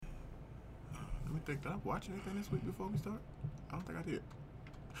think, did I watch anything this week before we start? I don't think I did.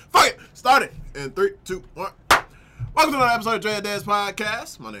 Fuck it! Start it! In 3, 2, 1. Welcome to another episode of Dre and Dad's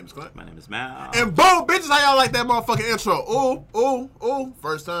Podcast. My name is Clint. My name is Mal. And boom, bitches, how y'all like that motherfucking intro? Ooh.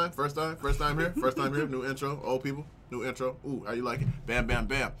 First time here. New intro. Old people, new intro. Ooh, how you like it? Bam, bam,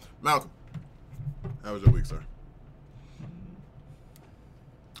 bam. Malcolm, how was your week, sir?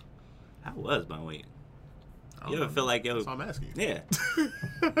 How was my week? You ever feel like it was... That's what I'm asking you. Yeah.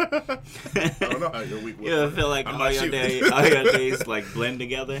 I don't know how your week was. You ever feel like all your days like blend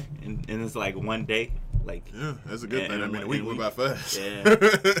together and it's like one day? Like, yeah, that's a good thing. I mean, the week went by fast. Yeah.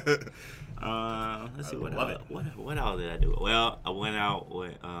 Let's see what else did I do? Well, I went out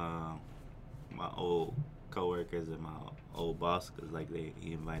with my old coworkers and my old boss because like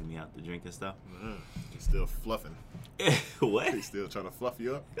he invited me out to drink and stuff. He's still fluffing. What? He's still trying to fluff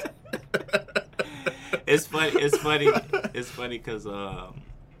you up. It's funny because my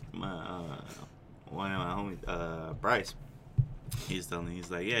one of my homies, Bryce, he's telling me,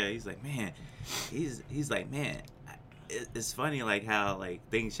 he's like, man, it's funny like how like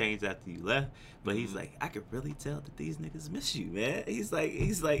things changed after you left, but he's like, I could really tell that these niggas miss you, man. He's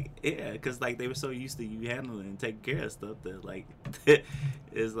like, yeah, because like they were so used to you handling and taking care of stuff that like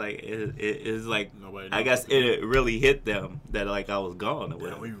it's like nobody I guess it really hit them that like I was gone or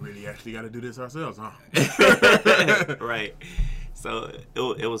whatever. We really actually got to do this ourselves, huh? Right. So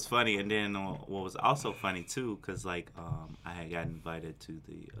it was funny, and then what was also funny too, because like I had gotten invited to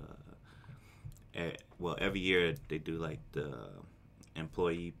the every year they do like the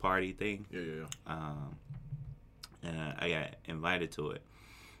employee party thing. Yeah. And I got invited to it,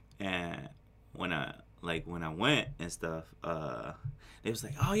 and when I went and stuff, they was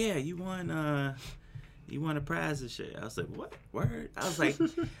like, oh yeah, you won a prize and shit. I was like, what? Word? I was like,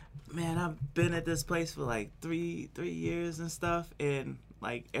 man, I've been at this place for like three years and stuff, and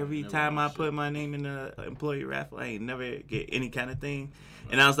like every time I put my name in the employee raffle, I ain't never get any kind of thing.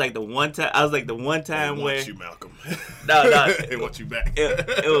 And I was like the one time they where want you, Malcolm. No, they want you back.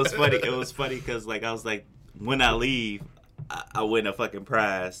 It was funny. It was funny because like I was like, when I leave, I win a fucking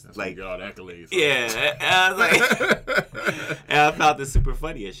prize. That's like God accolades. Yeah, and I was like, and I found this super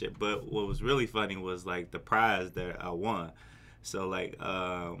funny and shit. But what was really funny was like the prize that I won. So like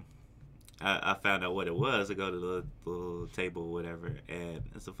I found out what it was. I go to the little table or whatever, and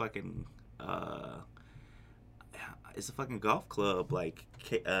it's a fucking golf club like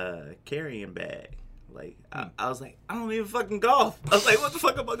carrying bag. Like I was like, I don't even fucking golf. I was like, what the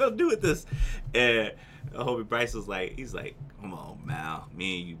fuck am I gonna do with this? And homie Bryce was like, he's like, come on, Mal,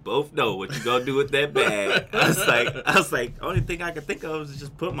 me and you both know what you gonna do with that bag. I was like, only thing I could think of is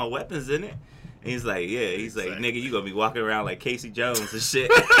just put my weapons in it. And he's like, yeah. He's like, nigga, you gonna be walking around like Casey Jones and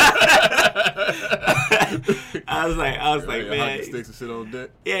shit. I was like, man, hockey sticks and shit on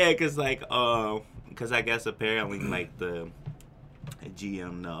deck. Yeah, cause I guess apparently like the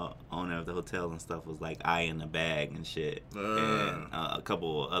GM, the owner of the hotel and stuff, was like eyeing the bag and shit, and a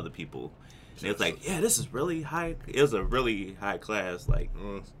couple of other people. And it was like, yeah, this is really high. It was a really high class like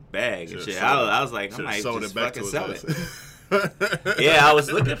bag and shit. I was like, I might just fucking sell it. Yeah, I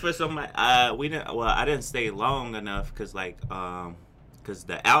was looking for some. I didn't stay long enough because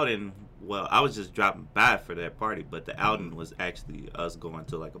the outing. Well, I was just dropping by for that party, but the outing was actually us going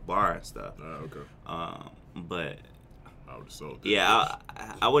to like a bar and stuff. Oh, okay. But I would have sold that. Yeah,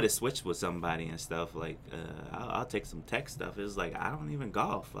 I would have switched with somebody and stuff. Like, I'll take some tech stuff. It was like, I don't even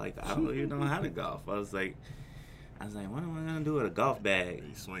golf. Like, I don't even know how to golf. I was like, what am I gonna do with a golf bag?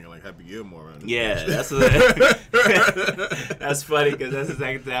 He's swinging like Happy Gilmore around. Yeah, that's that's funny because that's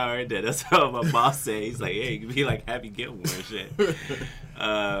exactly how I heard that. That's how my boss said. He's like, hey, you can be like Happy Gilmore and shit.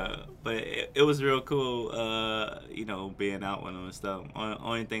 But it was real cool, being out with him and stuff.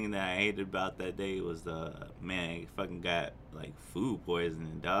 Only thing that I hated about that day was he fucking got like food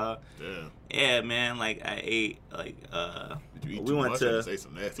poisoning, dog. Yeah. Yeah, man. Like I ate like Did you eat too much or just ate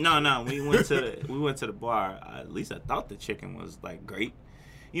some nasty No. We went to the bar. At least I thought the chicken was like great.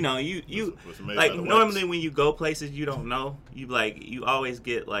 You know, you like normally when you go places you don't know, you always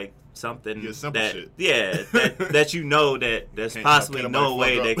get like something that shit. Yeah, that you know that there's possibly no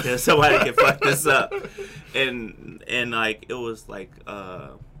way that somebody can fuck this up. And like it was like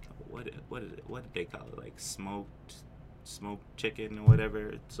what did they call it? Like smoked chicken or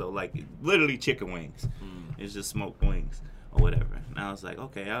whatever. So like literally chicken wings. It's just smoked wings or whatever. And I was like,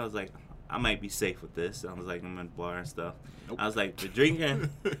 okay. I might be safe with this. I was like, I'm in the bar and stuff. Nope. I was like, the drinking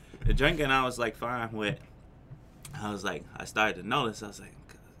I was like fine with. I was like, I started to notice. I was like,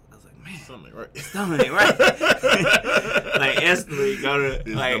 Something right. Something ain't right. Like instantly go to It's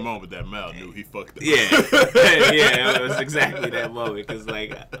like the moment that Mal knew he fucked up. yeah, yeah. It was exactly that moment because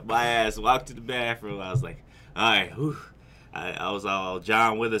like my ass walked to the bathroom. I was like, all right, whew. I was all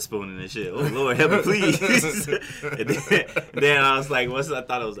John Witherspoon and shit. Oh Lord, help me please. and then I was like, I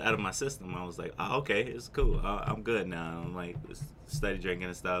thought it was out of my system. I was like, oh okay, it's cool. I'm good now. I'm like steady drinking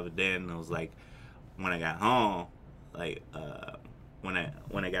and stuff. And then it was like when I got home, like when I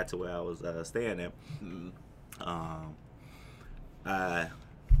got to where I was staying at, I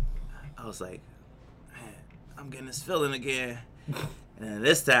was like, man, I'm getting this feeling again. And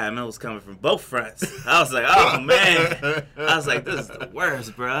this time it was coming from both fronts. I was like, oh man. I was like, this is the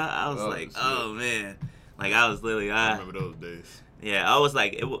worst, bro. I was like, shit. Oh man. Like I was literally, I remember those days. Yeah, I was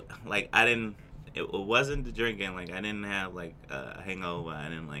like, it wasn't the drinking. Like I didn't have like a hangover. I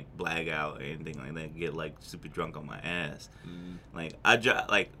didn't like black out or anything like that. Get like super drunk on my ass. Like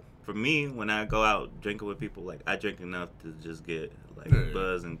for me, when I go out drinking with people, like I drink enough to just get like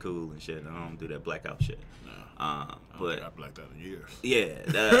buzz and cool and shit. I don't do that blackout shit. But I blacked out in years. Yeah,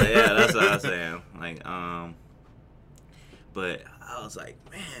 that's what I was saying. Like, but I was like,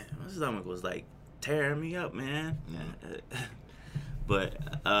 man, my stomach was like tearing me up, man. But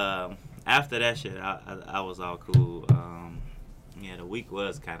after that shit, I was all cool. Yeah, the week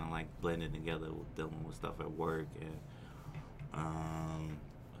was kind of like blending together with dealing with stuff at work and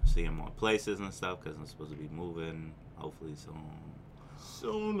seeing more places and stuff because I'm supposed to be moving hopefully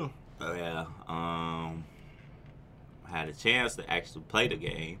soon. Oh yeah. Had a chance to actually play the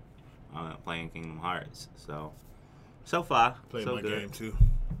game, playing Kingdom Hearts. So far, played so my good. game too.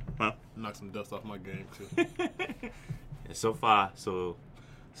 Huh? Knocked some dust off my game too. Yeah, so far, so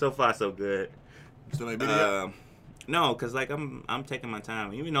good. Still ain't video? No, cause like I'm taking my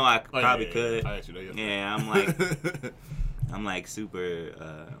time, even though I probably could. I asked you that yesterday. Yeah, I'm like super.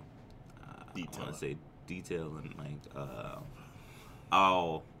 I want to say detail and like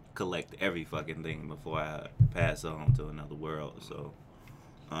I'll collect every fucking thing before I pass on to another world. So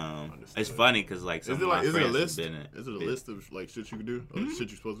it's funny because like some of my friends have been in. Is it a list of like shit you can do? Or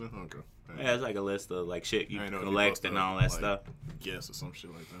shit you supposed to do? Okay. Yeah, it's like a list of like shit you can collect and all that like, stuff. Guess or some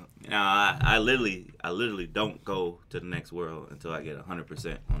shit like that. Now I literally don't go to the next world until I get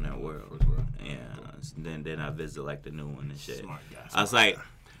 100% on that world. Yeah, then I visit like the new one and shit. Smart guy. I was like,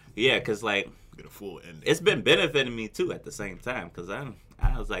 yeah, cause like get a full ending. It's been benefiting me too at the same time because I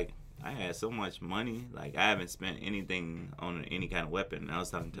was like. I had so much money, like I haven't spent anything on any kind of weapon. And I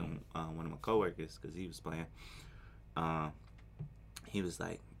was talking to one of my coworkers because he was playing. He was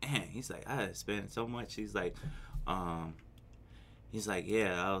like, man, he's like, I spent so much. He's like, yeah,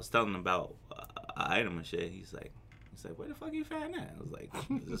 I was telling him about an item and shit. He's like, where the fuck you found that? I was like, I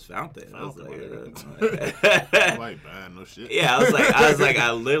just found it. I was like, I'm like buying no shit. Yeah, I was like,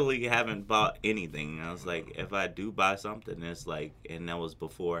 I literally haven't bought anything. I was like, if I do buy something, it's like, and that was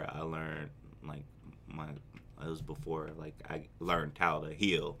before I learned, like, it was before, like, I learned how to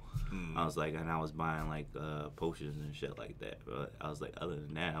heal. I was like, and I was buying, like, potions and shit like that. But I was like, other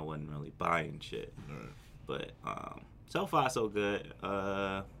than that, I wasn't really buying shit. Right. But so far, so good.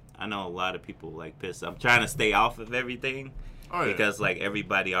 I know a lot of people like pissed. I'm trying to stay off of everything because like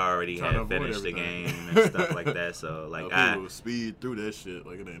everybody already had finished the game and stuff like that. So like people speed through that shit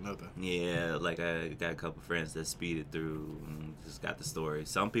like it ain't nothing. Yeah, like I got a couple friends that speeded through and just got the story.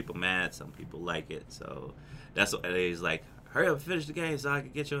 Some people mad, some people like it. So that's what he's like. Hurry up, finish the game so I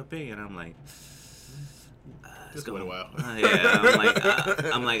can get your opinion. I'm like. Just wait a while. Yeah,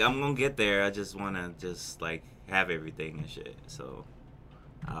 I'm like I'm gonna get there. I just wanna just like have everything and shit. So.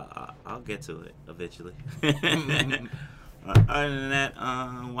 I'll get to it eventually. Other than that,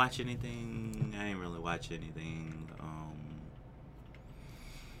 watch anything? I ain't really watch anything.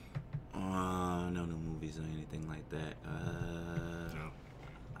 No new movies or anything like that.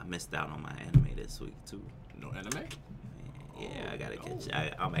 I missed out on my anime this week too. No anime? Yeah, I gotta catch.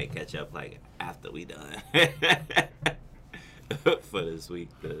 I might catch up like after we done for this week.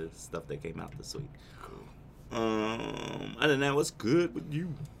 The stuff that came out this week. Cool. Other than that, what's good with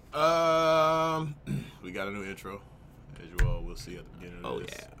you? We got a new intro, as you all will see at the beginning of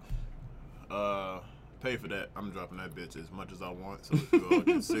this. Yeah. Pay for that. I'm dropping that bitch as much as I want. So if you all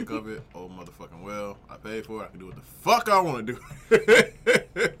get sick of it, oh motherfucking well, I paid for it. I can do what the fuck I want to do.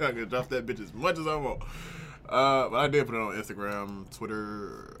 I can drop that bitch as much as I want. But I did put it on Instagram,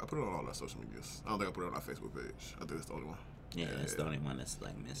 Twitter. I put it on all our social medias. I don't think I put it on our Facebook page. I think it's the only one. Yeah, it's the only one that's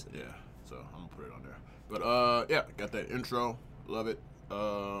like missing. Yeah, so I'm gonna put it on there. But yeah, got that intro. Love it.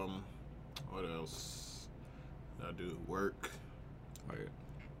 What else? I do work. I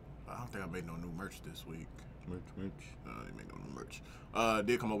don't don't think I made no new merch this week. Merch. I didn't make no new merch.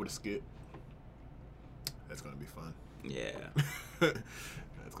 Did come up with a skit. That's gonna be fun. Yeah.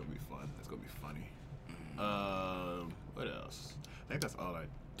 That's gonna be fun. That's gonna be funny. What else? I think that's all I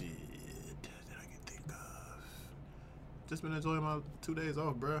did that I can think of. Just been enjoying my 2 days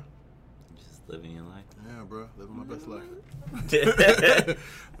off, bruh. Just living your life. Yeah, bro, living my best life.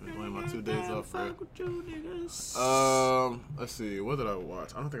 Enjoying my 2 days off, bro. Let's see. What did I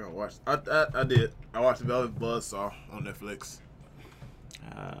watch? I don't think I watched. I did. I watched Velvet Buzzsaw on Netflix.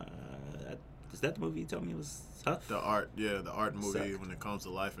 Is that the movie you told me was tough? The art movie Sucked. when it comes to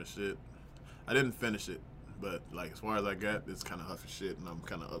life and shit. I didn't finish it, but like as far as I got, it's kind of huff and shit, and I'm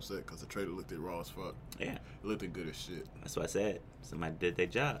kind of upset because the trailer looked raw as fuck. Yeah. It looked good as shit. That's what I said. Somebody did their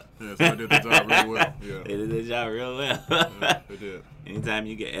job. Yeah, somebody did their job really well. Yeah. They did their job real well. Yeah, they did. Anytime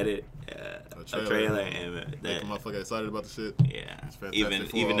you can edit a trailer and Make that, a motherfucker excited about the shit. yeah, It's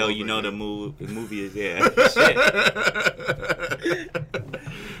fantastic even all though over you know again. the movie is shit.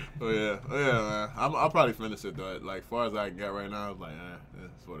 Oh yeah, man. I'll probably finish it though. Like, far as I got right now, it's like,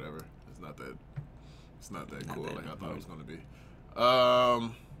 it's whatever. It's not that Not cool that like I thought it was important. gonna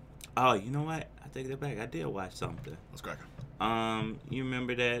be. Oh, you know what? I take that back. I did watch something. What's cracking? You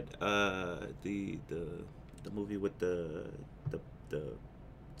remember that the movie with the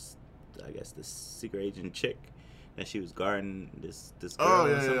I guess the secret agent chick that she was guarding this girl Oh, or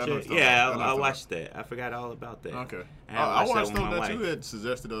yeah, some yeah, I know shit? what you're talking Yeah, about. I know I what watched that. I forgot all about that. Okay. I I watched that with something my that you wife. had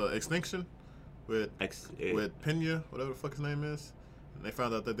suggested, Extinction, with Pena, whatever the fuck his name is. And they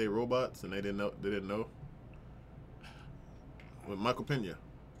found out that they robots and they didn't know. With Michael Pena.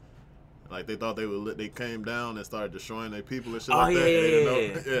 Like, they thought they came down and started destroying their people and shit like that. And they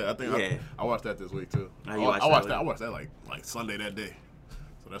didn't know. Yeah, I think I watched that this week too. Oh, I watched that like Sunday that day.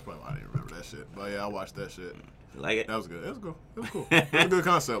 So that's probably why I didn't remember that shit. But yeah, I watched that shit. Like it? That was good. It was cool. It was cool. It was a good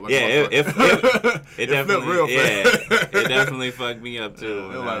concept. Like, Yeah, it flipped definitely, real fast. it definitely fucked me up too.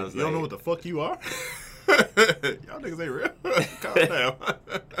 They're when I like, was you don't know what the fuck you are? Y'all niggas ain't real. Calm down.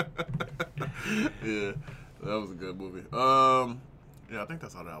 Yeah, that was a good movie. Yeah, I think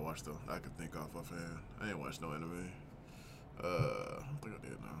that's all that I watched though. I could think off offhand. I ain't watched no anime. I don't think I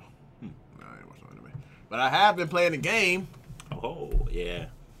did now. Nah, I ain't watched no anime. But I have been playing the game. Oh yeah.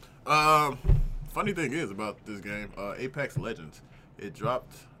 Funny thing is about this game, Apex Legends, it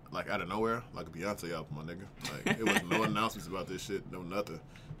dropped like out of nowhere, like a Beyonce album, my nigga. Like, it was no announcements about this shit, no nothing.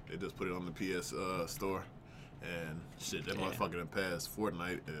 They just put it on the PS store, and shit, that motherfucker done passed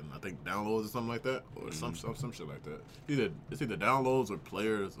Fortnite and I think downloads or something like that, or some shit like that. It's either downloads or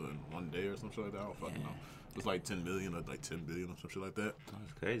players in one day or some shit like that. I don't fucking know. It's like 10 million or like 10 billion or some shit like that.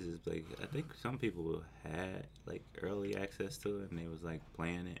 That's crazy. It's like I think some people had like early access to it and they was like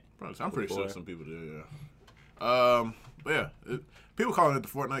playing it. Probably, I'm pretty before. sure some people did, yeah. But yeah, people calling it the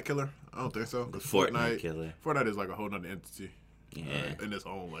Fortnite killer. I don't think so. 'Cause Fortnite killer. Fortnite is like a whole nother entity. Yeah. In its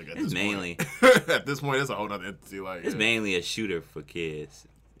own, like at It's this mainly point. At this point, it's a whole nother entity. Like it's mainly a shooter for kids.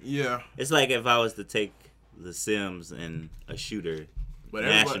 Yeah. It's like if I was to take The Sims and a shooter, But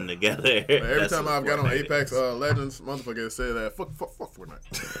mash everybody- them together. But every that's time what I've got on Fortnite Apex is. Legends, motherfuckers say that fuck Fortnite.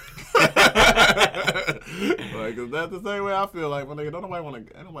 Like, 'cause that's the same way I feel. Like, when nigga,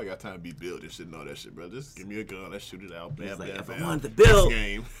 ain't nobody got time to be build and shit and all that shit, bro. Just give me a gun, let's shoot it out. Bam, It's like, bam, if I bam. wanted to build- Next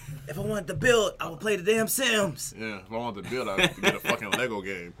game. If I wanted to build, I would play the damn Sims. Yeah, if I want to build, I could get a fucking Lego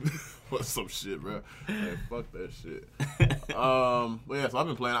game or some shit, bro. Like, fuck that shit. But yeah, so I've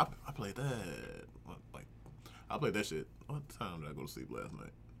been playing. I played that. I played that shit. What time did I go to sleep last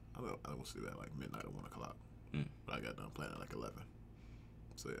night? I went to sleep at like midnight or 1 o'clock. But I got done playing at like 11.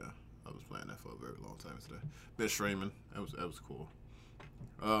 So yeah, I was playing that for a very long time today. Been streaming. That was cool.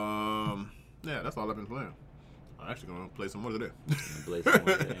 Yeah, that's all I've been playing. I'm actually gonna play some more today. Play some more,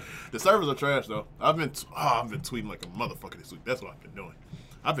 yeah. The servers are trash though. I've been tweeting like a motherfucker this week. That's what I've been doing.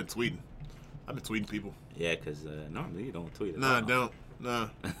 I've been tweeting people. Yeah, because normally you don't tweet at Nah, I all. don't. Nah,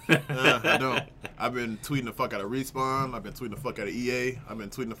 I don't. I've been tweeting the fuck out of Respawn. I've been tweeting the fuck out of EA. I've been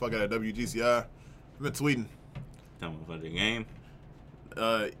tweeting the fuck out of WGCI. I've been tweeting. Talking about the game.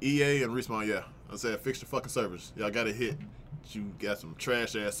 EA and Respawn, yeah. I said, fix your fucking servers. Y'all got a hit. You got some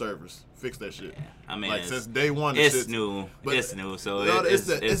trash ass servers. Fix that shit. Yeah. I mean, like it's, since day one, it's shit's- new. but- It's new, so No, it's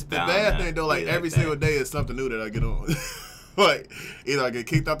the bound bad to thing though. Like be every that. single day is something new that I get on. Like either I get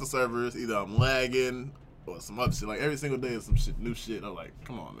kicked out the servers, either I'm lagging, or some other shit. Like every single day is some shit, new shit. And I'm like,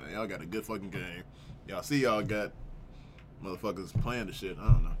 come on, man, y'all got a good fucking game. Y'all see y'all got motherfuckers playing the shit. I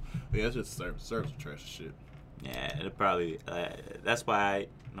don't know. But yeah, it's just servers are trash as shit. Yeah, it'll probably. That's why I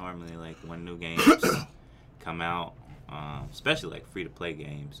normally like when new games come out, especially like free to play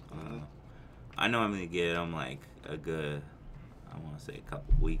games. I normally get them like a good, I want to say a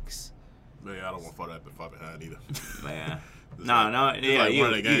couple weeks Man, I don't want to fall that far behind either. Yeah. It's No, like, yeah, like one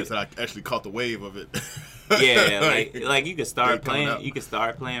of the games that I actually caught the wave of it. Yeah, like you can start coming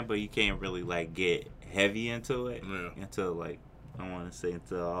playing, out. but you can't really like get heavy into it Yeah. until like I want to say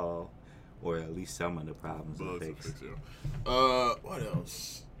until all, or at least some of the problems are Bugs are fixed. fixed, yeah. What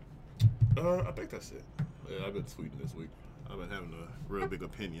else? I think that's it. Yeah, I've been tweeting this week. I've been having a real big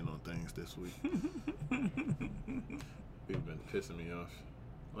opinion on things this week. People been pissing me off.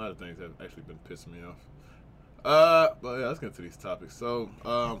 A lot of things have actually been pissing me off. But yeah, let's get into these topics. So,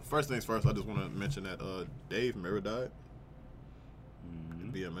 first things first, I just want to mention that Dave Mirra died.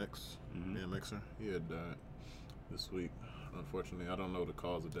 BMXer. He had died this week. Unfortunately, I don't know the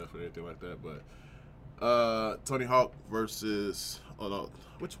cause of death or anything like that, but Tony Hawk versus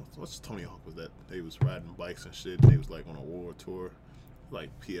what's Tony Hawk was that? They was riding bikes and shit. They was like on a war tour, like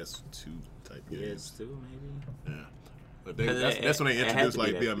PS2 type games. PS2 maybe. Yeah, but that's when they introduced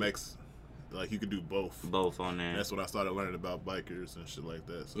like BMX. Like you could do both. Both on there. That's when I started learning about bikers and shit like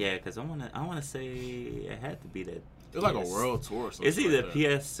that. So. Yeah, because I wanna say it had to be that. It's like a world tour. Or something it's either like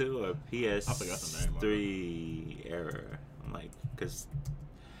PS2 or PS3 PS3 era. I'm like, because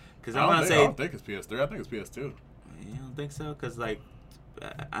I want to say. I don't think it's PS3. I think it's PS2. You don't think so? Because like,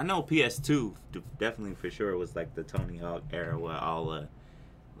 I know PS2 definitely for sure was like the Tony Hawk era where all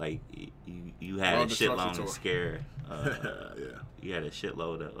like you had a shitload of scare. Yeah. You had a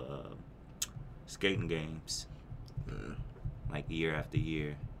shitload of skating games. Yeah. Like year after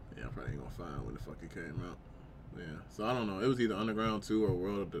year. Yeah, I probably ain't gonna find when the fuck it came out. Yeah, so I don't know. It was either Underground 2 or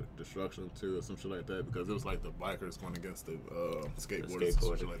World of Destruction 2 or some shit like that because it was like the bikers going against the skateboarders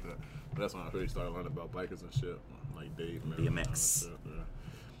and shit like that. But that's when I really started learning about bikers and shit, like Dave BMX.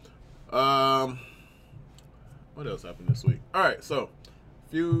 Yeah. What else happened this week? All right, so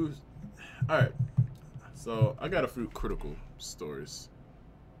I got a few critical stories.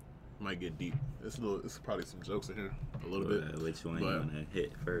 Might get deep. It's probably some jokes in here a little bit. Which one you wanna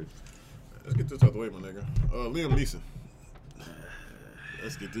hit first? Let's get this out the way, my nigga. Liam Neeson.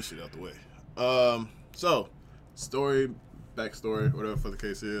 Let's get this shit out the way. So, backstory, whatever the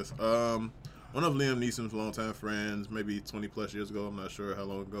case is. One of Liam Neeson's longtime friends, maybe 20 plus years ago, I'm not sure how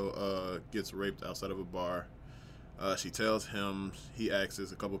long ago, gets raped outside of a bar. She tells him, he asks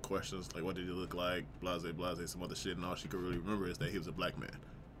a couple questions, like what did he look like, blase, some other shit, and all she could really remember is that he was a black man.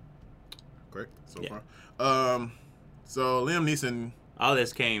 Correct? So far? So Liam Neeson... All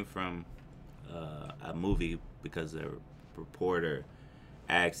this came from a movie because the reporter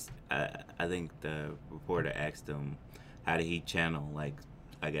asked, I think the reporter asked him, how did he channel, like,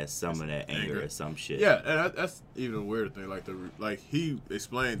 I guess some of that anger or some shit. Yeah, and that's even a weird thing. Like he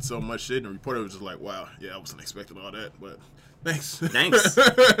explained so much shit, and the reporter was just like, "Wow, yeah, I wasn't expecting all that, but thanks, thanks."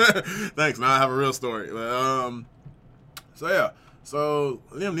 Now I have a real story. So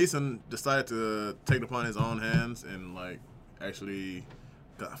Liam Neeson decided to take it upon his own hands and like actually.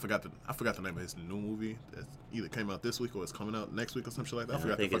 I forgot the name of his new movie that either came out this week or it's coming out next week or some shit like that. I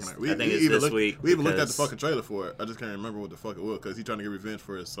forgot the fucking name. I think it's this week. We even looked at the fucking trailer for it. I just can't remember what the fuck it was because he's trying to get revenge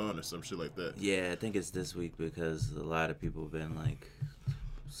for his son or some shit like that. Yeah, I think it's this week because a lot of people have been like,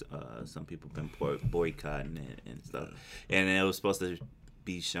 some people have been boycotting it and stuff. And it was supposed to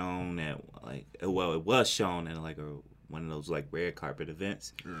be shown at like, well, it was shown at like one of those like red carpet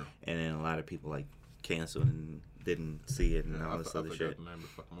events. Yeah. And then a lot of people like canceled and didn't see it and all this other shit. I forgot the name of the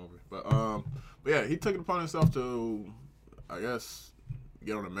fucking movie. But yeah, he took it upon himself to, I guess,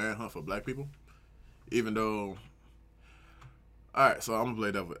 get on a manhunt for black people. Even though, all right, so I'm gonna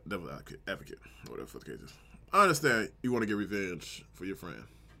play devil advocate, or whatever the case is. I understand you want to get revenge for your friend.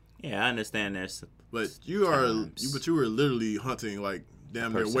 Yeah, I understand there's. But you were literally hunting like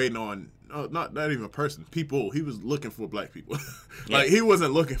damn near waiting on. Not even a person. People. He was looking for black people. Like he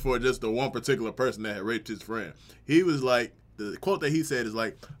wasn't looking for just the one particular person that had raped his friend. He was like, the quote that he said is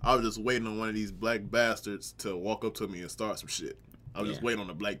like, I was just waiting on one of these black bastards to walk up to me and start some shit. I was just waiting on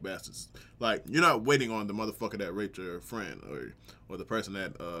the black bastards. Like, you're not waiting on the motherfucker that raped your friend or the person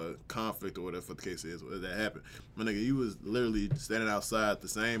that conflict or whatever the case is, or that happened. My nigga, you was literally standing outside the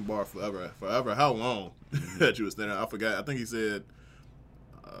same bar forever. How long that you was standing? I forgot. I think he said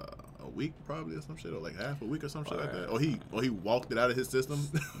a week probably or some shit, or like half a week or some shit like that. Or he walked it out of his system.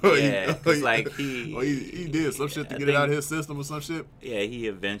 He did some shit to get it out of his system or some shit. Yeah, he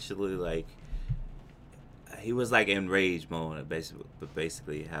eventually like. He was like in rage mode,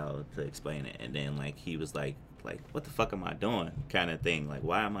 basically how to explain it, and then like he was like what the fuck am I doing, kind of thing, like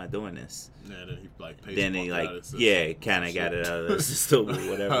why am I doing this? Yeah, then he like kind of got it out of the system or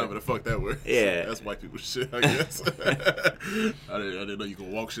whatever. However the fuck that works. Yeah, that's white people shit, I guess. I didn't know you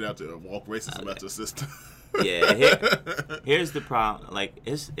can walk racism out your system. Yeah, here's the problem. Like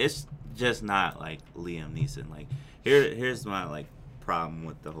it's just not like Liam Neeson. Like here's my like problem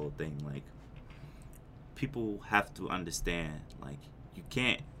with the whole thing. Like people have to understand, like you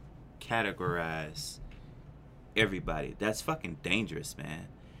can't categorize everybody. That's fucking dangerous, man.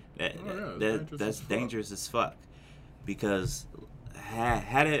 That's dangerous as fuck. Because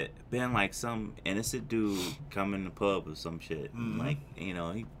had it been like some innocent dude come in the pub or some shit, like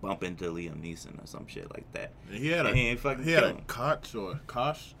he bump into Liam Neeson or some shit like that. And he had a Koch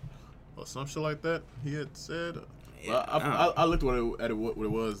or some shit like that. He had said. Yeah, I looked at what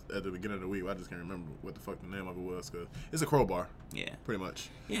it was at the beginning of the week. I just can't remember what the fuck the name of it was, because it's a crowbar. Yeah, pretty much.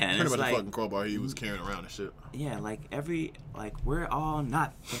 Yeah, and pretty much like, a fucking crowbar he was carrying around and shit. Yeah, we're all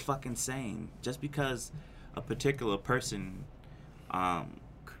not the fucking same. Just because a particular person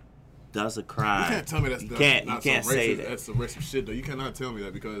does a crime, you can't tell me that's you can't say that. That's some racist shit though. You cannot tell me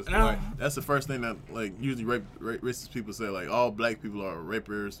that, because like that's the first thing that like usually racist people say, like all black people are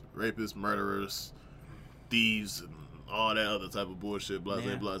rapists, murderers, thieves, and all that other type of bullshit, blase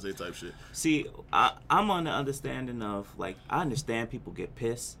type shit. See, I'm on the understanding of, like, I understand people get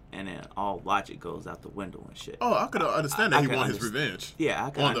pissed and then all logic goes out the window and shit. Oh, I could understand that he wanted his revenge. Yeah, I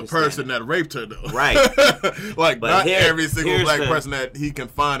could on the person that raped her, though. Right. Like, but not every single black person that he can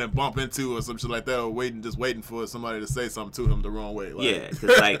find and bump into or some shit like that, or just waiting for somebody to say something to him the wrong way. Like, yeah,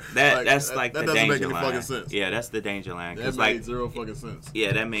 because like that, that's like that the danger line. That doesn't make any fucking sense. Yeah, that's the danger line. That made zero fucking sense.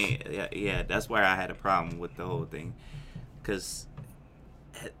 Yeah, that made yeah. That's where I had a problem with the whole thing, because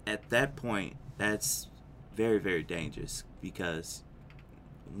at that point, that's very, very dangerous, because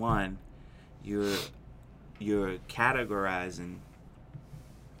one, you're categorizing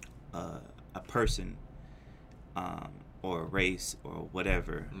a person or a race or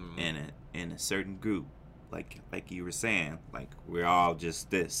whatever in a certain group, like you were saying, like we're all just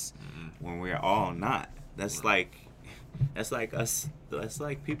this when we're all not. That's like us. That's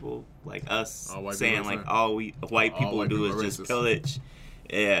like people like us saying like all white people do is just pillage.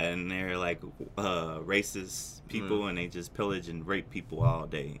 Yeah, and they're like racist people, and they just pillage and rape people all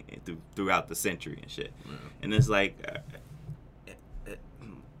day throughout the century and shit. And it's like,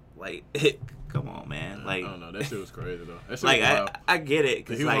 come on, man. Like, I don't know, that shit was crazy though. That shit like, was wild. I get it.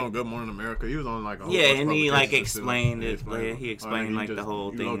 Cause he was like, on Good Morning America. He was on like a whole and he like explained it. He explained like the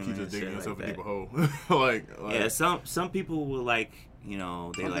whole thing. He just digging himself in people's hole. like, yeah, some people will like. They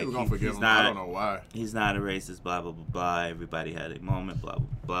like he's not. I don't know why. He's not a racist. Blah blah blah blah. Everybody had a moment. Blah blah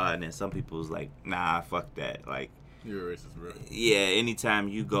blah. And then some people's like, nah, fuck that. Like, you're a racist, bro. Yeah. Anytime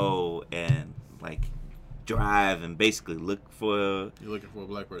you go and like drive and basically you're looking for a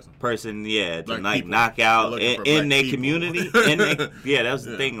black person. Yeah, to like knock out in their community. That was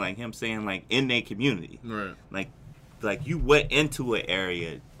the thing. Like him saying like in their community. Right. Like you went into an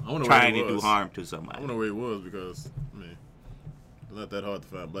area trying to do harm to somebody. I don't know where he was, because it's not that hard to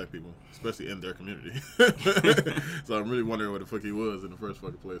find black people, especially in their community. So I'm really wondering where the fuck he was in the first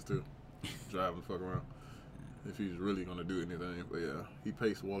fucking place too, driving the fuck around. If he's really gonna do anything, but yeah, he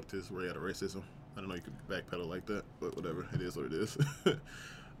walked his way out of racism. I don't know you could backpedal like that, but whatever, it is what it is.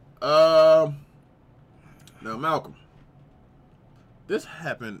 Now Malcolm, this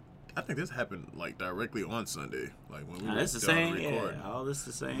happened. I think this happened like directly on Sunday, like when we were done recording. Yeah, all this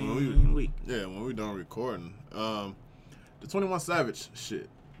the same week. Yeah, when we done recording. The 21 Savage shit.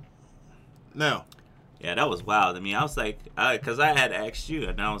 Now. Yeah, that was wild. I mean, I was like, because I had asked you,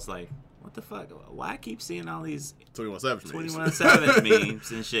 and I was like, what the fuck? Why I keep seeing all these 21 Savage memes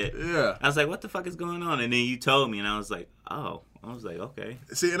and shit? Yeah. I was like, what the fuck is going on? And then you told me, and I was like, oh. I was like, okay.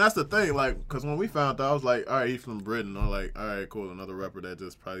 See, and that's the thing, like, because when we found out, I was like, all right, he's from Britain. I'm like, all right, cool. Another rapper that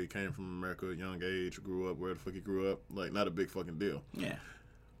just probably came from America at a young age, grew up where the fuck he grew up. Like, not a big fucking deal. Yeah.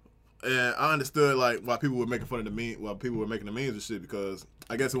 And I understood like why people were making fun of the meme, while people were making the memes and shit, because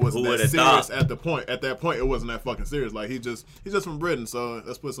I guess it wasn't that serious at the point. At that point, it wasn't that fucking serious. Like he's just from Britain, so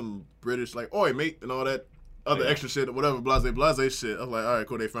let's put some British like "oi mate" and all that other extra shit, or whatever blase shit. I was like, all right,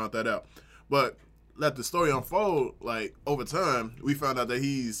 cool. They found that out, but let the story unfold. Like over time, we found out that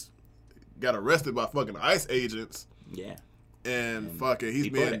he's got arrested by fucking ICE agents. Yeah, and fucking he's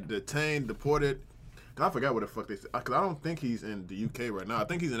being detained, deported. I forgot what the fuck they said, because I don't think he's in the UK right now. I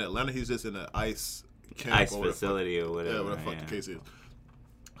think he's in Atlanta. He's just in an ICE camp facility or whatever. Yeah, whatever the fuck the case is.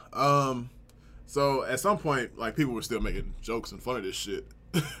 So at some point, like people were still making jokes and fun of this shit,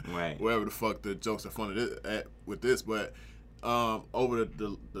 right? Wherever the fuck the jokes are fun of it at with this, but over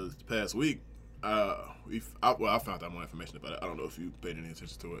the past week, I found out more information about it. I don't know if you paid any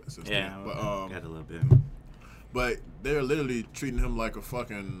attention to it since then, but got a little bit. But they're literally treating him like a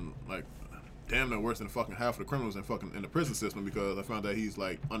fucking like. Damn near worse than fucking half of the criminals in the prison system, because I found that he's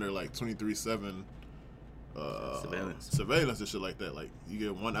like under like 23/7 surveillance and shit like that. Like you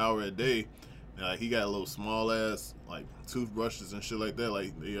get 1 hour a day. And, like he got a little small ass like toothbrushes and shit like that.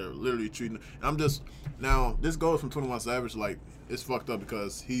 Like they are literally treating. And I'm just now this goes from 21 Savage. Like it's fucked up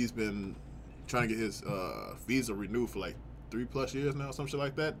because he's been trying to get his visa renewed for like 3+ years now, some shit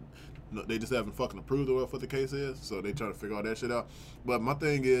like that. No, they just haven't fucking approved of what the case is, so they trying to figure all that shit out. But my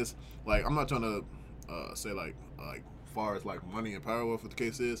thing is, like, I'm not trying to say like far as like money and power what the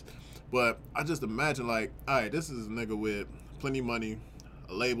case is, but I just imagine like, all right, this is a nigga with plenty of money,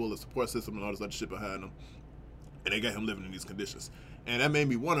 a label, a support system, and all this other shit behind him, and they got him living in these conditions, and that made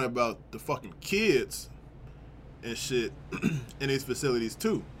me wonder about the fucking kids and shit in these facilities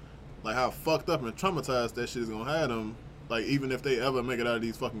too, like how fucked up and traumatized that shit is gonna have them. Like, even if they ever make it out of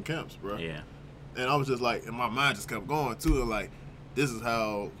these fucking camps, bro. Yeah. And I was just like, and my mind just kept going, too. And, like, this is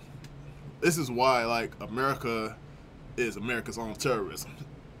why, like, America is America's own terrorism.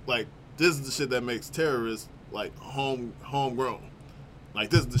 Like, this is the shit that makes terrorists, like, homegrown. Like,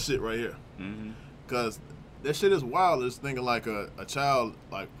 this is the shit right here. Because that shit is wild. Just thinking, like, a child,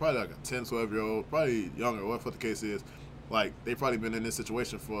 like, probably like a 10, 12-year-old, probably younger, whatever the case is, like, they probably been in this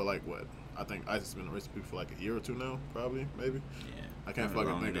situation for, like, what? I think ISIS has been arrested people for like a year or two now, probably, maybe. Yeah. I can't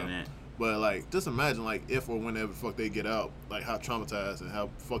fucking think of it. But like, just imagine like if or whenever the fuck they get out, like how traumatized and how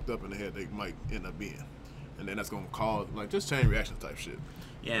fucked up in the head they might end up being, and then that's gonna cause like just chain reaction type shit.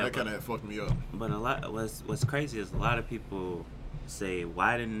 Yeah, that kind of fucked me up. But what's crazy is a lot of people say,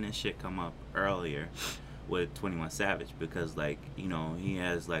 why didn't this shit come up earlier with 21 Savage? Because like, you know, he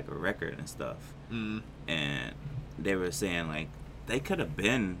has like a record and stuff, and they were saying like they could have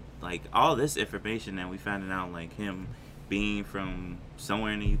been like all this information that we found out, like him being from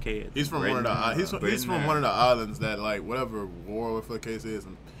somewhere in the UK. He's from one of the islands that like whatever war for the case is,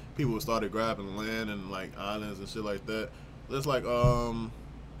 and people started grabbing land and like islands and shit like that. It's like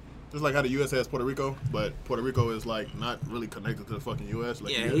just like how the U.S. has Puerto Rico, but Puerto Rico is like not really connected to the fucking U.S.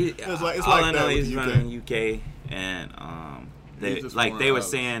 Like, yeah, it's like all that I know with he's the from the UK, and they were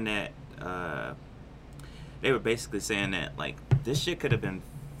saying that they were basically saying that like this shit could have been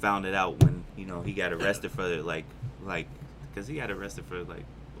found it out when, you know, he got arrested for like because he got arrested for like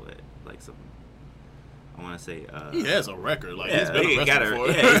what, like some, I want to say he has a record, like he's been arrested before.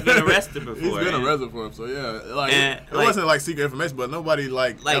 Yeah, he's been arrested before. He's been arrested for him, so yeah, like it wasn't like secret information, but nobody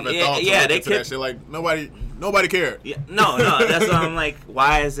like ever thought to look into that shit. Like nobody cared. Yeah, no, that's why I'm like,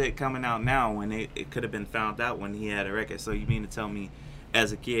 why is it coming out now when it could have been found out when he had a record? So you mean to tell me,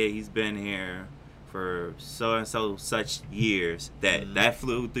 as a kid, he's been here for so and so such years that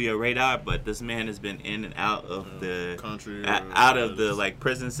flew through your radar, but this man has been in and out of the country, out of the like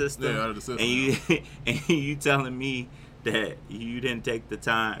prison system. Yeah, out of the system. And you telling me that you didn't take the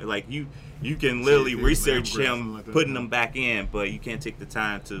time, like you can literally research him, like putting him back in, but you can't take the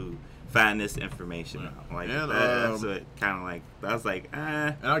time to find this information out. Like that's what kind of like I was like,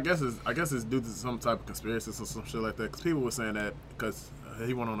 And I guess it's due to some type of conspiracy or some shit like that. Because people were saying that because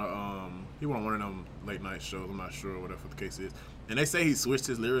he went on one of them late night shows. I'm not sure whatever the case is, and they say he switched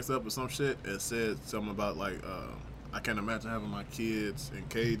his lyrics up or some shit and said something about like I can't imagine having my kids in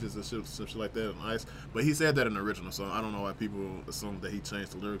cages and some shit like that on ice. But he said that in the original song. I don't know why people assume that he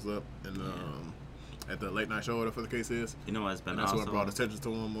changed the lyrics up in at the late night show, whatever the case is. You know what's been that's what brought attention to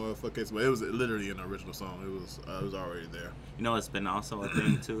him, or the case. But it was literally in the original song. It was already there. You know, it's been also a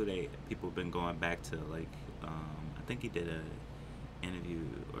thing too. People have been going back to like I think he did a interview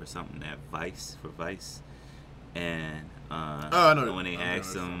or something at Vice, and I know when they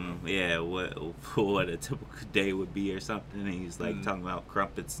asked him what a typical day would be or something, and he's like talking about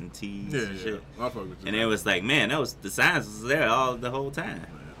crumpets and teas and shit. And it was like, man, the science was there the whole time.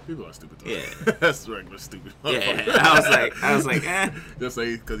 Man, people are stupid though. Yeah. That's regular stupid. Yeah. I was like just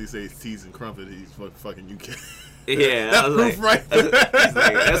say because he says teas and crumpet, he's fucking UK. Yeah, that's proof, right?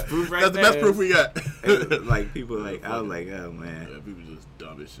 That's proof, right? That's the best proof we got. Like people, like I was like, oh man, yeah, people just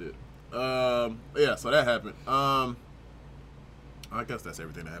dumb as shit. Yeah, so that happened. I guess that's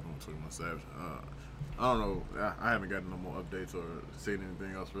everything that happened with 21 Savage. I don't know. I haven't gotten no more updates or seen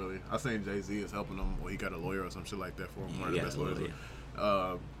anything else really. I seen Jay-Z is helping him, or he got a lawyer or some shit like that for him. One of the best lawyers.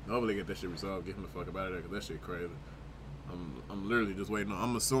 Hopefully get that shit resolved. Get him the fuck up out of there because that shit crazy. I'm literally just waiting on.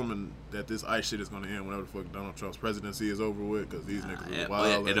 I'm assuming that this ICE shit is going to end whenever the fuck Donald Trump's presidency is over with, because these niggas are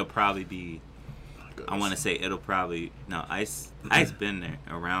wild. It'll probably be. I want to say it'll probably ICE been there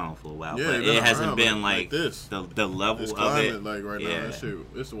around for a while, yeah, but it hasn't been like this. The level this of it. Like right now, that shit,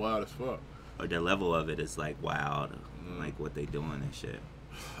 it's wild as fuck. Or the level of it is like wild, like what they doing and shit.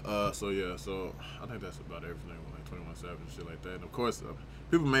 So I think that's about everything with like 21 Savage and shit like that. And of course,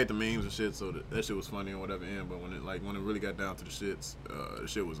 people made the memes and shit, so that shit was funny or whatever. But when it really got down to the shits, the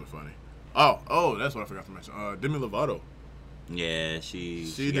shit wasn't funny. Oh, that's what I forgot to mention. Demi Lovato. Yeah, she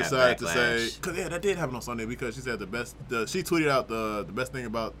decided to got say, backlash. cause yeah, that did happen on Sunday because she said she tweeted out the best thing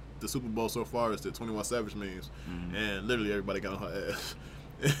about the Super Bowl so far is the 21 Savage memes, and literally everybody got on her ass.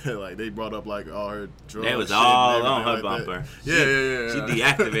 Like they brought up like all her drugs. They was shit all and on her like bumper. Yeah. She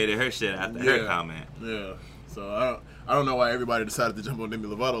deactivated her shit after her comment. Yeah. So I don't know why everybody decided to jump on Demi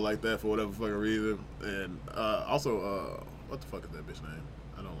Lovato like that for whatever fucking reason. And also, what the fuck is that bitch name?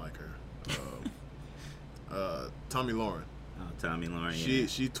 I don't like her. Tomi Lahren. Oh, Tomi Lahren.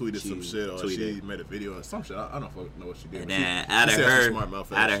 She tweeted some shit or she made a video or some shit. I don't fucking know what she did. And then she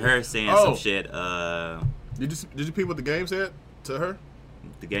out of her saying some shit. Did you peep what the game said to her?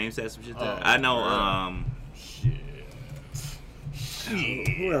 The game said some shit to her. I know. Shit.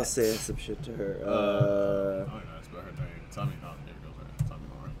 Who else said some shit to her? I don't know. It's about her name. Tommy. Oh, there it goes. Tomi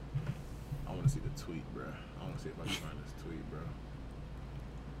Lahren. I want to see the tweet, bro. I want to see if I can find this tweet, bro.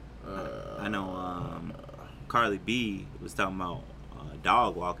 I know. Carly B was talking about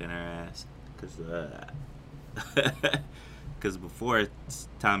dog walking her ass because before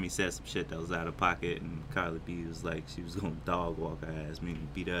Tommy said some shit that was out of pocket, and Carly B was like she was gonna dog walk her ass, meaning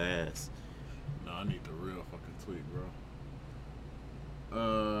beat her ass. No, I need the real fucking tweet, bro.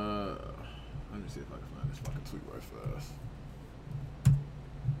 Let me see if I can find this fucking tweet right fast.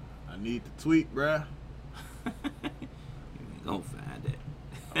 I need the tweet, bruh. You ain't gonna find it.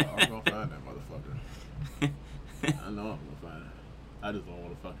 I'm gonna find that motherfucker. I know I'm gonna find it. I just don't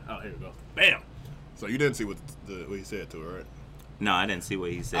want to fucking. Oh, here it goes. Bam. So you didn't see what he said to her, right? No, I didn't see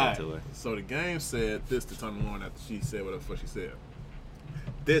what he said to her. So the game said this to Tomi Lahren after she said whatever the fuck she said.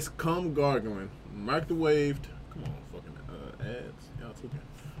 This cum gargling, microwaved. Come on, fucking ads. Y'all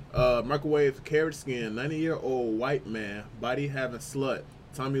tweaking. Microwave carrot skin, 90-year-old white man, body having slut,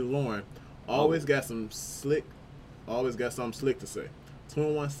 Tomi Lahren, always got something slick to say.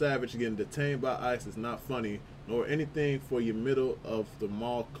 21 Savage getting detained by ICE is not funny, nor anything for your middle of the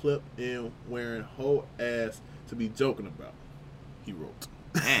mall clip in wearing whole ass to be joking about. He wrote.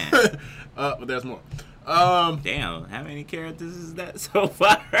 Man. But there's more. Damn, how many characters is that so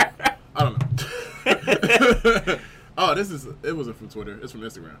far? I don't know. Oh, it wasn't from Twitter. It's from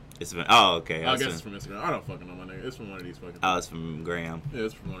Instagram. Okay. I guess it's from Instagram. I don't fucking know, my nigga. It's from one of these fucking it's from Graham. Yeah,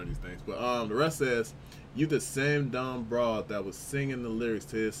 it's from one of these things. But the rest says, you the same dumb broad that was singing the lyrics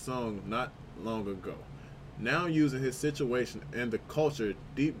to his song not long ago. Now using his situation and the culture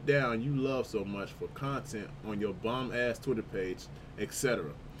deep down you love so much for content on your bum ass Twitter page,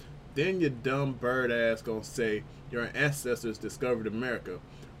 etc. Then your dumb bird ass gonna say your ancestors discovered America.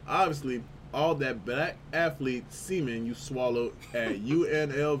 Obviously, all that black athlete semen you swallowed at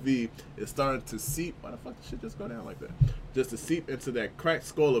UNLV is starting to seep. Why the fuck did shit just go down like that? Just to seep into that cracked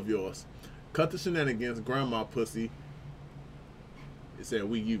skull of yours. Cut the shenanigans, grandma pussy. It said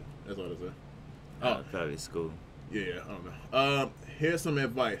we you. That's what it said. Oh, probably school. Yeah, I don't know. Here's some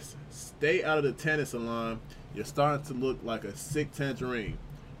advice. Stay out of the tennis salon. You're starting to look like a sick tangerine.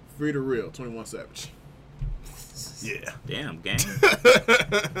 Free to real, 21 Savage. Yeah. Damn, gang.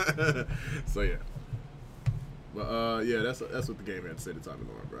 So yeah. But yeah, that's what the game had to say to Tomi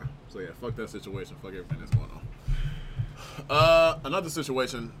Lahren, bro. So yeah, fuck that situation. Fuck everything that's going on. Another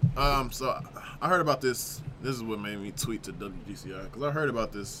situation. So I heard about this. This is what made me tweet to WGCI because I heard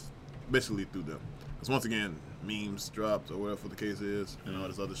about this basically through them. Because once again, memes dropped or whatever the case is, and all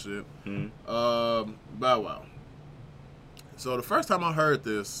this other shit. Bow Wow. So the first time I heard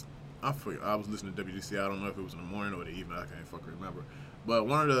this, I was listening to WGCI. I don't know if it was in the morning or the evening. I can't fucking remember. But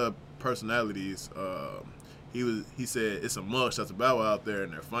one of the personalities, he said it's a mugshot to Bow Wow out there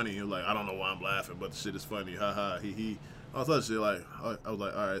and they're funny. He was like, I don't know why I'm laughing, but the shit is funny. Ha ha. He. All such shit. Like I was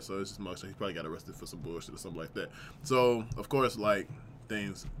like, all right, so it's just mugshot. He probably got arrested for some bullshit or something like that. So of course, like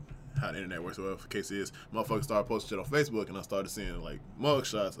things. How the internet works, whatever the case is, motherfuckers started posting shit on Facebook, and I started seeing like mug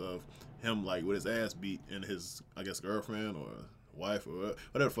shots of him like with his ass beat and his, I guess, girlfriend or wife or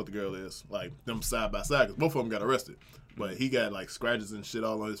whatever the fuck the girl is, like them side by side, because both of them got arrested, but he got like scratches and shit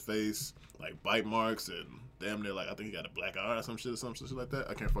all on his face, like bite marks, and damn near like I think he got a black eye or some shit like that.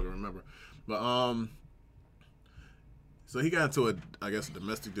 I can't fucking remember, but so he got into a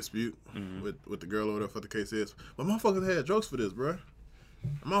domestic dispute with the girl or whatever the case is, but motherfuckers had jokes for this, bro.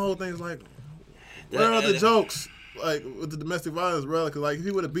 My whole thing is like, where are the jokes? Like, with the domestic violence, bro? Because, like, if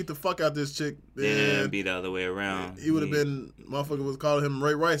he would have beat the fuck out this chick, then beat the other way around. He would have been, motherfucker was calling him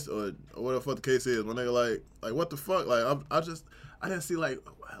Ray Rice or whatever the fuck the case is. When they were like, what the fuck? Like, I didn't see, like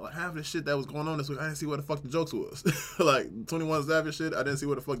half the shit that was going on this week. I didn't see what the fuck the jokes was. Like, 21 Savage shit, I didn't see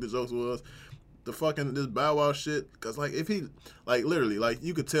what the fuck the jokes was. The fucking, this Bow Wow shit. Because, like, if he, like, literally, like,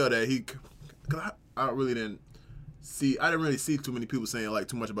 you could tell that he, because I really didn't see. I didn't really see too many people saying like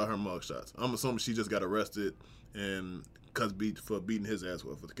too much about her mugshots. I'm assuming she just got arrested and for beating his ass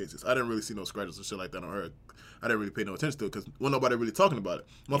for the cases. I didn't really see no scratches and shit like that on her. I didn't really pay no attention to it because wasn't nobody really talking about it.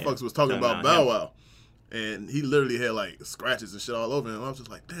 Motherfuckers was talking about Bow Wow. And he literally had like scratches and shit all over him. I was just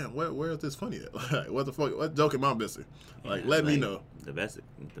like, damn, where is this funny at? Like, what the fuck? What joke am I missing? Like, let me know.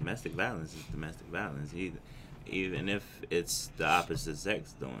 Domestic violence is domestic violence. Even if it's the opposite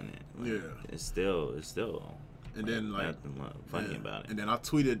sex doing it, like, it's still. And then like nothing funny about it. And then I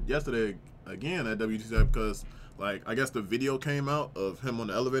tweeted yesterday again at WTF because like I guess the video came out of him on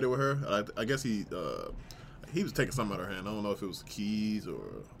the elevator with her. I guess he was taking something out of her hand. I don't know if it was keys or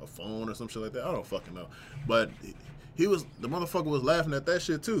a phone or some shit like that. I don't fucking know. But the motherfucker was laughing at that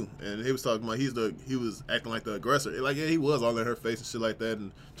shit too. And he was talking about he was acting like the aggressor. Like, yeah, he was all in her face and shit like that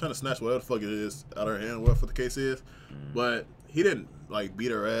and trying to snatch whatever the fuck it is out of her hand, whatever the case is. But he didn't like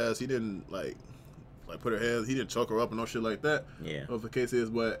beat her ass. He didn't like put her hands. He didn't choke her up and no shit like that. Yeah. Whatever the case is.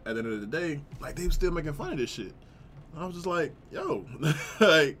 But at the end of the day, like, they were still making fun of this shit. I was just like, yo,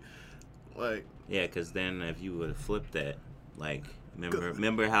 like. Yeah, because then if you would have flipped that, like,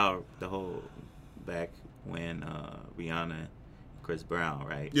 remember how the whole back when Rihanna, Chris Brown,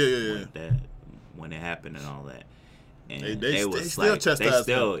 right? Yeah. When it happened and all that. And they still chastise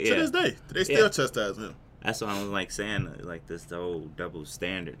him. Yeah. To this day, they still chastise him. That's what I was like saying, like this whole double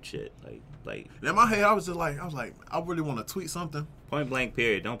standard shit, like. In my head, I was like, I really want to tweet something. Point blank,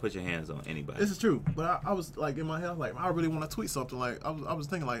 period. Don't put your hands on anybody. This is true, but I was like in my head, I was like, I really want to tweet something. Like I was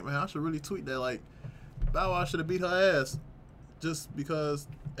thinking, like, man, I should really tweet that. Like, Bow Wow should have beat her ass, just because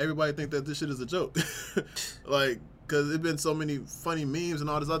everybody think that this shit is a joke. Like, because there's been so many funny memes and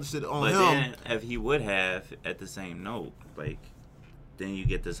all this other shit on him. But then, if he would have, at the same note, like, then you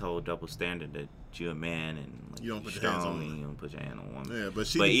get this whole double standard that you're a man and like, you don't put your hands on women. You don't put your hand on women. Yeah, but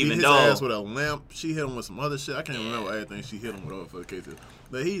she beat his ass with a lamp. She hit him with some other shit. I can't remember everything she hit him with for the case.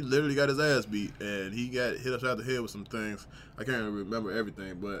 But he literally got his ass beat and he got hit upside the head with some things. I can't remember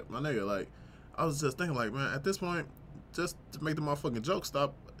everything, but my nigga, like, I was just thinking, like, man, at this point, just to make the motherfucking joke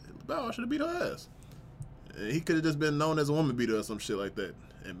stop, Bow Wow should have beat her ass. And he could have just been known as a woman beater or some shit like that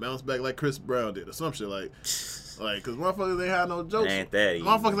and bounced back like Chris Brown did or some shit like. Like, cause motherfuckers ain't had no jokes. Ain't that easy.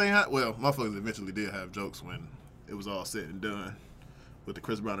 Motherfuckers eventually did have jokes when it was all said and done with the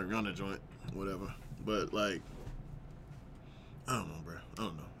Chris Brown and Rihanna joint, whatever. But like, I don't know, bro. I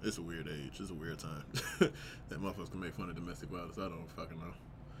don't know. It's a weird age. It's a weird time. That motherfuckers can make fun of domestic violence. I don't fucking know.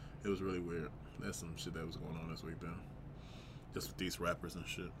 It was really weird. That's some shit that was going on this week, though. Just with these rappers and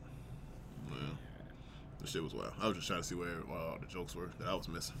shit. Yeah. The shit was wild. I was just trying to see where all the jokes were that I was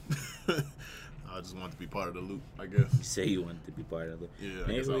missing. I just wanted to be part of the loop, I guess. You say you wanted to be part of it. Yeah,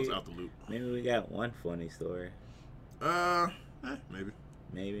 I guess I was out the loop. Maybe we got one funny story. Maybe.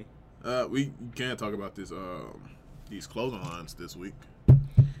 Maybe. We can talk about these clothing lines this week.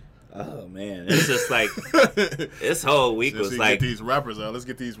 Oh man, it's just like this whole week was like get these rappers out. Let's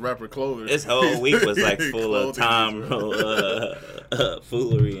get these rapper clothing. This whole week was like full of Tom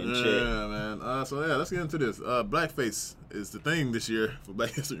foolery and shit. Yeah, man. So yeah, let's get into this. Blackface is the thing this year for Black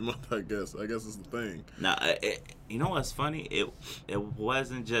History Month. I guess it's the thing. Now, you know what's funny? It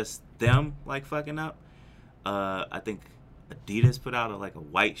wasn't just them like fucking up. I think Adidas put out a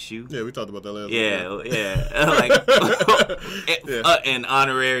white shoe. Yeah, we talked about that last week. Yeah, like in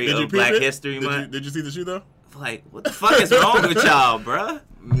honorary of Black History Month. Did you see the shoe though? Like, what the fuck is wrong with y'all, bruh?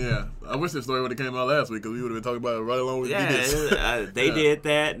 Yeah, I wish this story would have came out last week because we would have been talking about it right along with Adidas. They did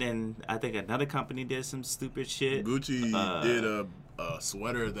that, and I think another company did some stupid shit. Gucci did a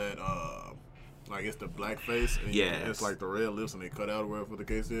sweater that like it's the blackface, and it's like the red lips, and they cut out or whatever the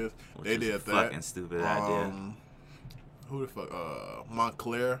case is. They did that. Fucking stupid idea. Who the fuck?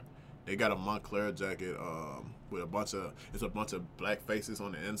 Montclair. They got a Montclair jacket with a bunch of black faces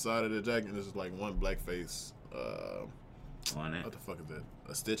on the inside of the jacket, and this is like one black face on it. What the fuck is that?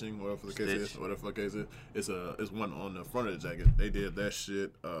 A stitching, whatever the case is. Whatever the fuck case is. It's one on the front of the jacket. They did that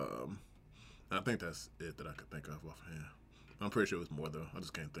shit. I think that's it that I could think of offhand. I'm pretty sure it was more though. I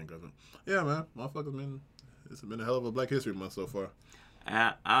just can't think of it. Yeah, man, motherfuckers it's been a hell of a Black History Month so far.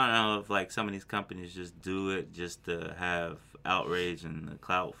 I don't know if like some of these companies just do it just to have outrage and the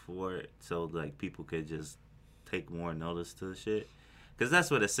clout for it, so like people could just take more notice to the shit. Because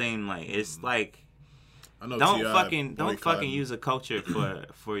that's what it seemed like. It's like I know don't fucking use a culture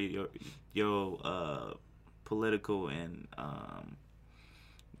for your political and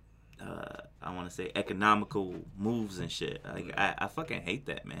I want to say economical moves and shit. Like I fucking hate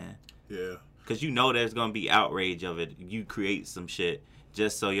that, man. Yeah. Because you know there's gonna be outrage of it. You create some shit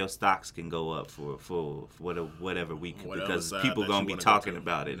just so your stocks can go up for whatever week, because people gonna be talking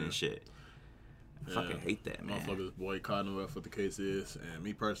about it and shit. I fucking hate that, man. Motherfuckers boycotting whatever the case is. And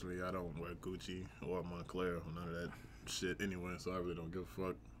me personally, I don't wear Gucci or Moncler or none of that shit anyway, so I really don't give a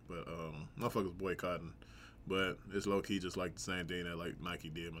fuck. But motherfuckers boycotting. But it's low key just like the same thing that like Nike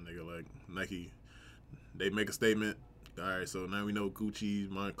did, my nigga. Like Nike, they make a statement. All right, so now we know Gucci,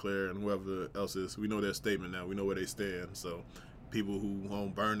 Moncler, and whoever else is. We know their statement now. We know where they stand. So people who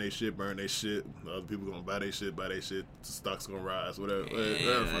won't burn their shit, burn their shit. Other people gonna buy their shit, The stock's gonna rise. Whatever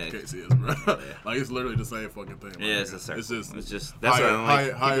the fucking case is, bro. Like it's literally the same fucking thing. Yeah, it's a circle. It's just that's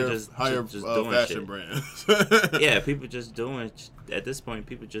higher doing fashion shit. brands. Yeah, people just doing. At this point,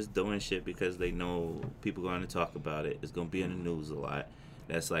 people just doing shit because they know people going to talk about it. It's gonna be in the news a lot.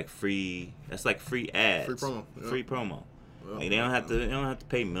 That's like free. That's like free ads. Free promo. Yeah. Free promo. Well, like they don't have to. They don't have to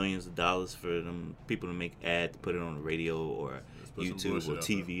pay millions of dollars for them people to make ad to put it on the radio or YouTube or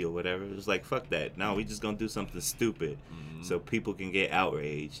TV or whatever. It's like fuck that. No, we just gonna do something stupid so people can get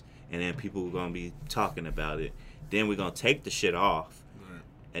outraged, and then people are gonna be talking about it. Then we're gonna take the shit off,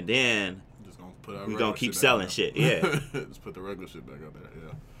 and then we're gonna keep selling shit. Yeah, just put the regular shit back out there.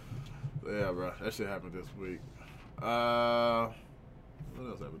 Yeah, bro. That shit happened this week. What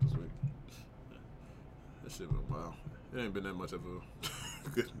else happened this week? That shit went wild. It ain't been that much of a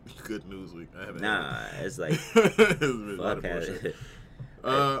good news week. I haven't. Nah, it's like it's been a lot of bullshit.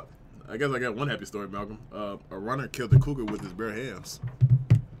 I guess I got one happy story, Malcolm. A runner killed a cougar with his bare hands.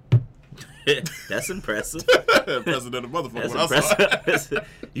 That's impressive. Impressive than a motherfucker. That's impressive.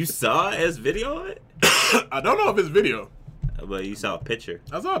 You saw his video of it? I don't know if it's video. But you saw a picture.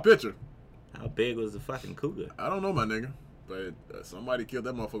 I saw a picture. How big was the fucking cougar? I don't know, my nigga. But somebody killed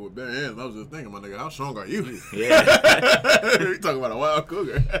that motherfucker with bare hands. I was just thinking, my nigga, how strong are you? Yeah. You talking about a wild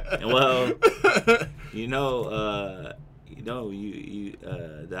cougar. Well,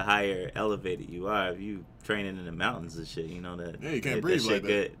 the higher elevated you are, if you training in the mountains and shit, you know that. Yeah, you can't breathe like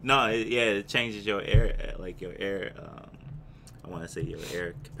that. No, it changes your air, like your air. I want to say your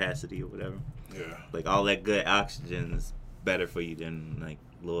air capacity or whatever. Yeah. Like all that good oxygen is better for you than like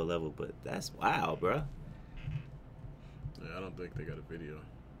lower level, but that's wild, bro. Yeah, I don't think they got a video.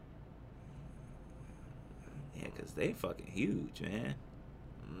 Yeah, because they fucking huge, man.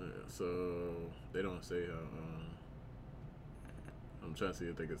 Yeah, so they don't say how. I'm trying to see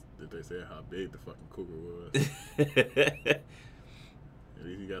if they say how big the fucking cougar was. At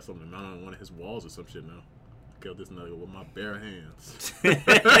least he got something mounted on one of his walls or some shit now. Killed this nigga with my bare hands.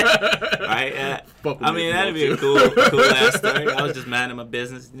 Right? I mean, that'd be a cool ass story. I was just minding my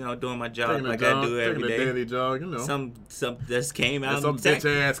business, doing my job like I do every day. Daily jog, Some just came out. And some bitch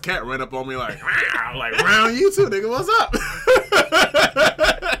ass cat ran up on me like round you too, nigga. What's up?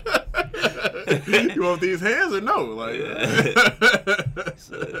 You want these hands or no? Like, that's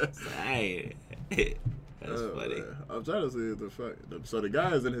funny. I'm trying to see the fuck. So the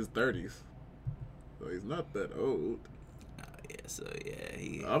guy is in his 30s. So he's not that old.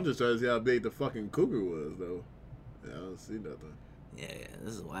 I'm just trying to see how big the fucking cougar was, though. Yeah, I don't see nothing. Yeah,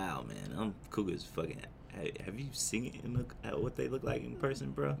 this is wild, man. Them cougars fucking. Have you seen what they look like in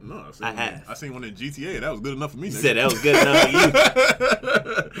person, bro? No, I seen one in GTA. That was good enough for me. You said that was good enough for you.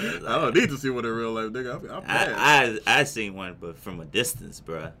 I don't need to see one in real life, nigga. I seen one, but from a distance,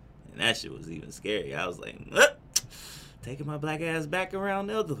 bro, and that shit was even scary. I was like, what? Taking my black ass back around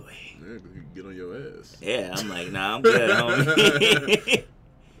the other way. Yeah, 'cause you can get on your ass. Yeah, I'm like, nah, I'm good, homie.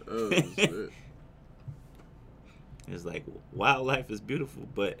 Oh, shit. It's like, wildlife is beautiful,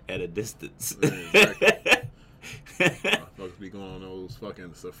 but at a distance. Yeah, exactly. Motherfuckers be going on those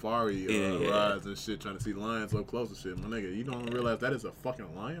fucking safari rides and shit, trying to see lions up close and shit. My nigga, you don't realize that is a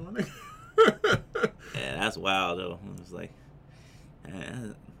fucking lion, my nigga? Yeah, that's wild, though. It's like...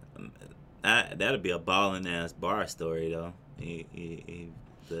 that'd be a ballin' ass bar story though.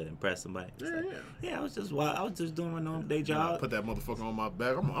 To impress somebody. Yeah. I was just doing my normal day job. Put that motherfucker on my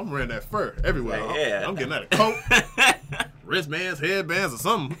back. I'm wearing that fur everywhere. Yeah. I'm getting that coat, wristbands, headbands, or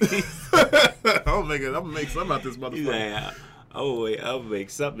something. I'm gonna make something out this motherfucker. Like, I'll make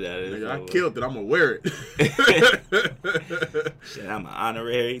something out of this. Nigga, I killed it. I'm gonna wear it. Shit, I'm an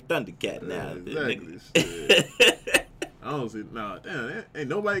honorary Thundercat now. Exactly. Shit. I don't see. Nah, damn. Ain't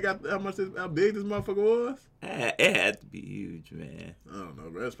nobody got how big this motherfucker was. It had to be huge, man. I don't know,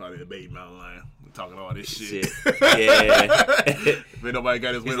 bro. That's probably a baby mountain lion. We're talking all this shit. Yeah. Man, nobody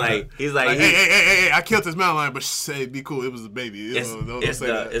got his winner. He's like, hey, I killed this mountain lion, but say, be cool. It was a baby. It's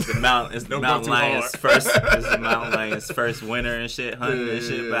the mountain lion's first. It's the mountain lion's first winter and shit, hunting and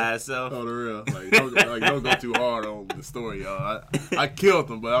shit by itself. Oh, the real. Don't go too hard on the story, y'all. I killed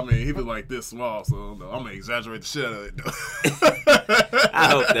him, but I mean, he was like this small, so I'm gonna exaggerate the shit out of it, though.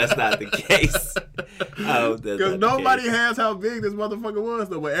 I hope that's not the case. I hope that's Because not the nobody case. has how big this motherfucker was,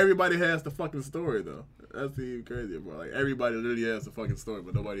 though. But everybody has the fucking story, though. That's even crazy, bro. Like, everybody literally has the fucking story,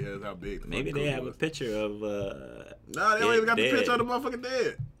 but nobody has how big the Maybe fucking they cougar have a was. picture of. Nah, they don't even got the dead. picture of the motherfucker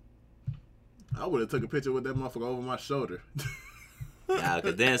dead. I would have took a picture with that motherfucker over my shoulder. Nah,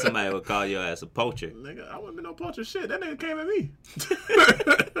 cause then somebody would call your ass a poacher. Nigga, I wouldn't be no poacher shit. That nigga came at me.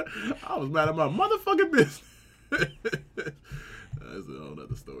 I was mad at my motherfucking business. That's a whole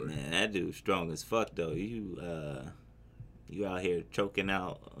other story. Man, that dude's strong as fuck though. You out here choking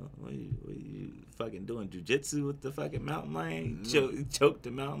out. What you fucking doing jujitsu with the fucking mountain lion? Choke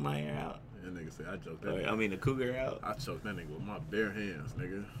the mountain lion out. That nigga said I choked that. Or, Nigga. I mean the cougar out. I choked that nigga with my bare hands,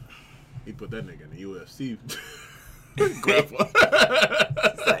 nigga. He put that nigga in the UFC. Grapple.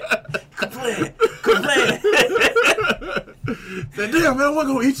 It's like, complain. Said, damn man, I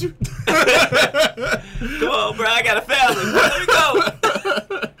wasn't gonna eat you. Come on, bro, I got a family. Let me go.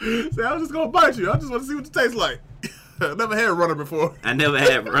 Said, I was just gonna bite you. I just want to see what you taste like. I never had a runner before. I never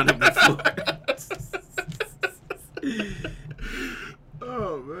had running before.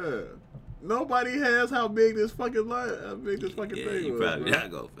 Oh man, nobody has how big this fucking thing Yeah, was. you probably bro.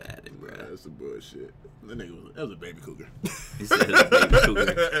 not go fat it, bro. That's some bullshit. That nigga was a baby cougar. He said it was a baby cougar.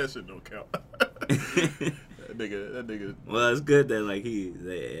 That shit don't count. that nigga. Well, it's good that like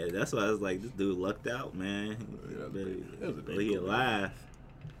that's why I was like, this dude lucked out, man. That was a But big he cougar. alive.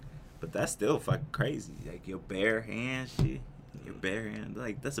 But that's still fucking crazy. Like your bare hands, shit. Your bare hands,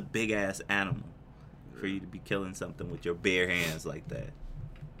 like that's a big ass animal for you to be killing something with your bare hands like that.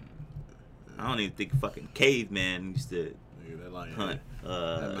 I don't even think fucking caveman used to Nigga, that lion hunt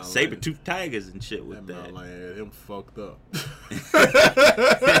mountain saber-toothed tigers and shit with that that. mountain lion had him fucked up.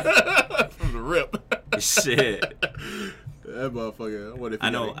 From the rip. Shit. That motherfucker. What if I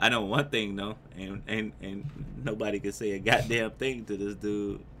know one thing though, and nobody can say a goddamn thing to this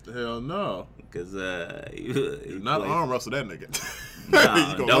dude Hell no. because he Do not arm wrestle that nigga.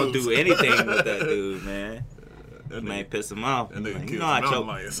 Nah, You gonna don't lose. do anything with that dude, man. That You might nigga, piss him off. that nigga Like, killed you know I mountain choked.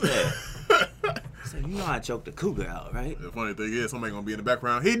 lions. Yeah. So, you know I choked the cougar out, right? The funny thing is, somebody gonna be in the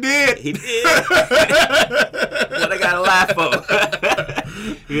background. He did. He did. What I gotta lie for?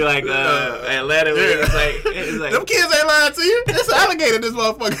 You like Atlanta? Yeah. It's like Them kids ain't lying to you. It's an alligator, this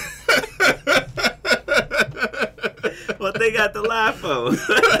motherfucker. what they got to lie for?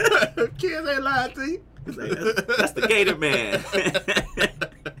 Kids ain't lying to you. It's like, that's the Gator Man.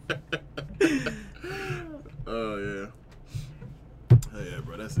 Oh yeah. Oh yeah,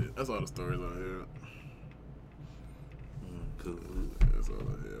 bro. That's it. That's all the stories on here. Cool. That's all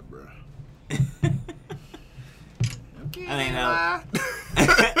on here, bro.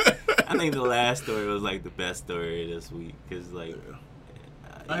 I think the last story was like the best story this week because like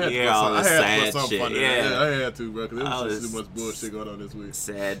I had you to hear put all some, the I had to sad put some shit. fun in Yeah. there. I had to, bro, because there I was just was- too much bullshit going on this week.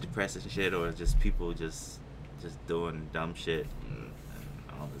 sad, depressing shit, or just people just doing dumb shit and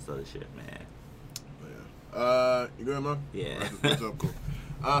all this other shit, man. Yeah. You good, man? Yeah. What's up? Cool.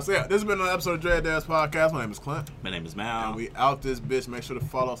 So yeah, this has been another episode of Dread Dads Podcast. My name is Clint. My name is Mal. And we out this bitch. Make sure to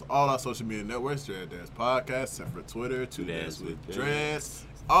follow us all our social media networks, Dread Dads Podcast, except for Twitter, Two Dads with Dreads.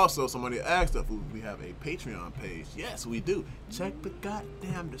 Also, somebody asked if we have a Patreon page. Yes, we do. Check the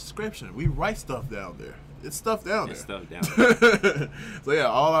goddamn description. We write stuff down there. It's stuff down There's there. stuff down there. So yeah,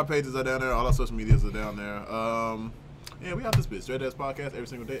 all our pages are down there. All our social medias are down there. Yeah, we out this bitch. Dread Dads Podcast every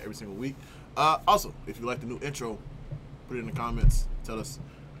single day, every single week. Also, if you like the new intro, put it in the comments. Tell us.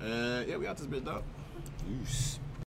 Yeah, we out this bitch, dog. Peace.